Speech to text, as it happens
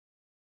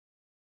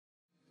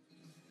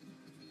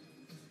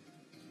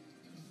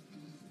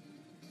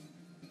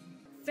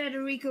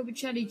Federico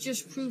Bicelli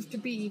just proved to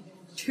be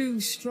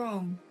too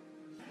strong.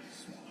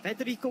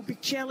 Federico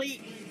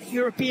Bicelli,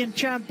 European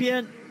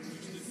champion.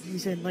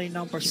 He's in lane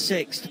number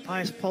 6.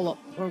 Tobias Pollock,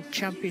 World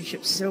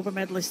Championship silver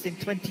medalist in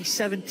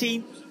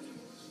 2017.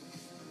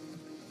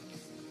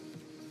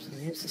 So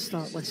here's the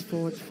start list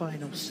for the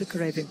final.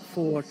 Sukarev in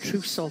 4,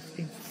 Trusov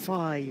in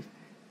 5,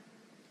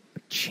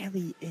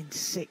 Bicelli in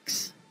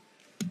 6.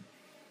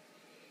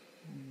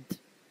 And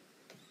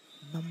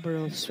a number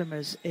of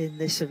swimmers in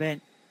this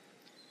event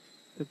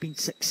who've been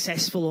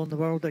successful on the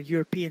world or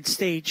European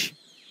stage.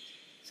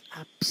 It's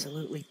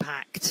absolutely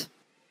packed.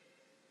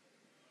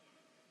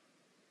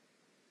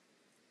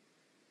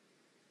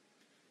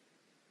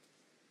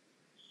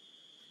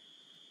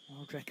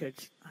 World record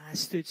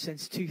has stood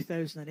since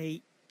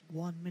 2008,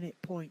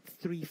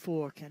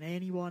 1:34. Can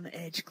anyone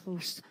edge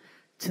close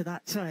to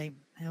that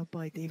time? Held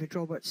by David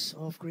Roberts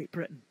of Great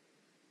Britain.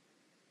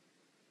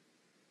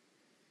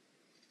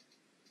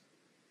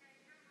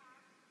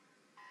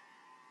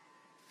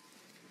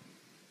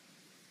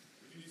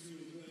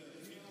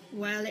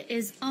 Well, it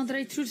is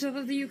Andrei Trusov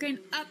of the Ukraine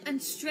up and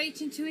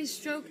straight into his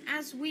stroke,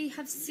 as we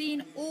have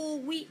seen all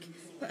week.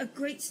 But a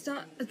great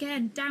start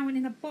again, down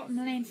in the bottom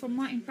lane from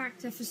Martin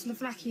Bakter for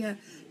Slovakia.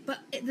 But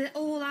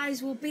all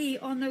eyes will be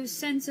on those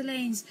centre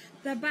lanes.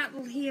 The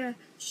battle here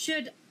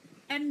should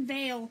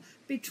unveil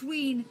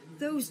between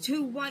those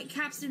two white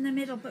caps in the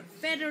middle. But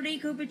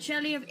Federico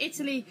Bicelli of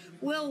Italy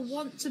will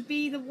want to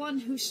be the one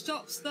who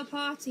stops the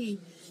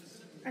party.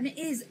 And it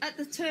is at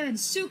the turn,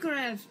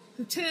 Sukarev,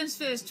 who turns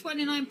first,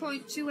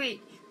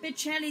 29.28.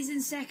 Bicelli's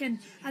in second,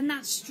 and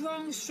that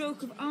strong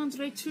stroke of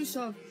Andrei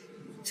Trusov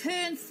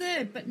turned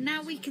third. But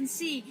now we can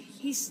see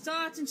he's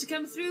starting to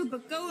come through,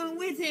 but going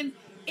with him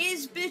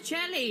is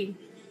Bicelli.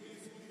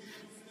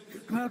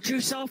 Well,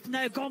 Trusov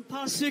now gone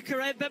past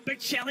Sukarev, but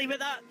Bicelli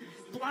with that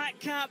black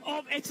cap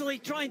of Italy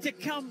trying to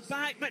come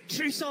back, but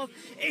Trusov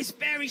is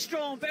very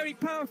strong, very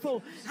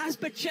powerful. Has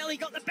Bicelli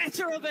got the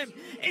better of him?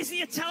 Is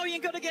the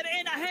Italian going to get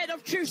in ahead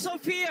of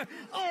Trusov here?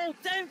 All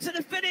down to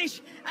the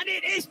finish, and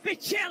it is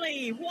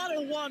Bicelli,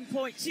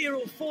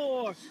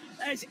 101.04.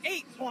 There's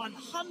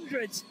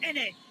 8/100ths in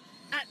it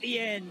at the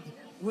end,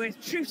 with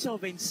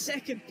Trusov in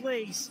second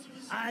place,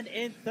 and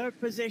in third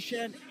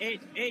position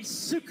it is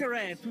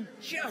Sukarev, who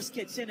just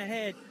gets in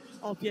ahead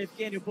of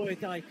Yevgeny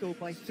Boydaiko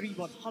by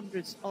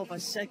 3/100ths of a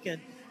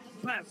second.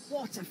 But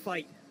what a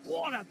fight,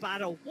 what a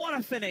battle, what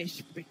a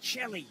finish.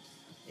 Bicelli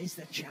is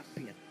the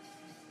champion.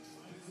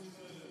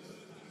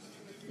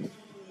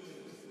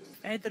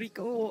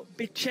 Federico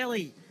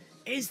Bicelli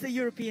is the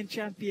European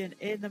champion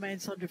in the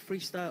men's 100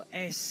 freestyle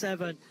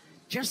S7,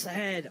 just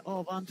ahead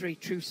of Andrei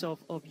Trusov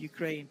of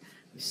Ukraine,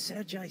 with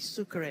Sergei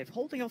Sukarev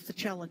holding off the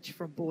challenge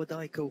from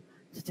Boydaiko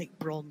to take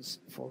bronze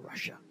for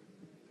Russia.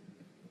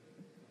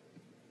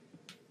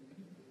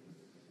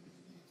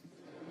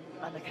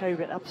 And the crowd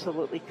went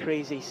absolutely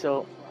crazy,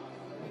 so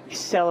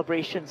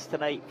celebrations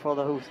tonight for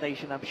the host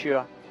nation, I'm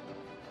sure.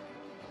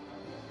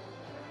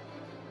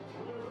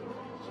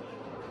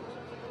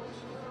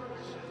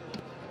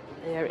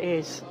 There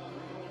is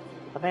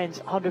the men's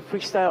 100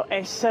 freestyle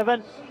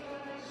S7.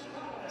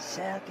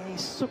 Sergei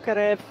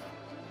Sukarev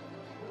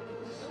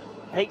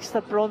takes the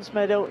bronze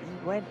medal. He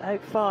went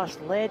out fast,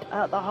 led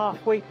at the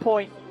halfway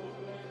point.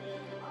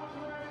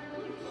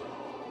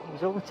 He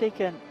was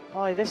overtaken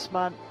by this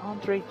man,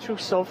 Andrei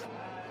Trusov.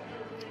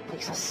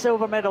 Takes a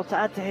silver medal to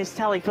add to his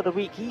tally for the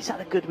week. He's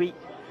had a good week.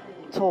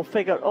 Tall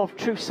figure of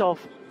Trusov.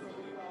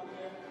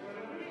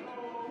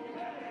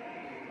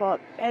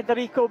 But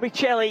Federico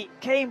Bicelli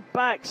came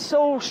back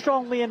so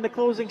strongly in the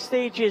closing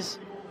stages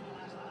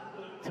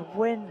to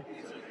win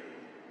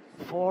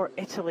for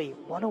Italy.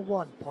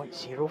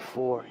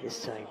 101.04 his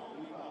time.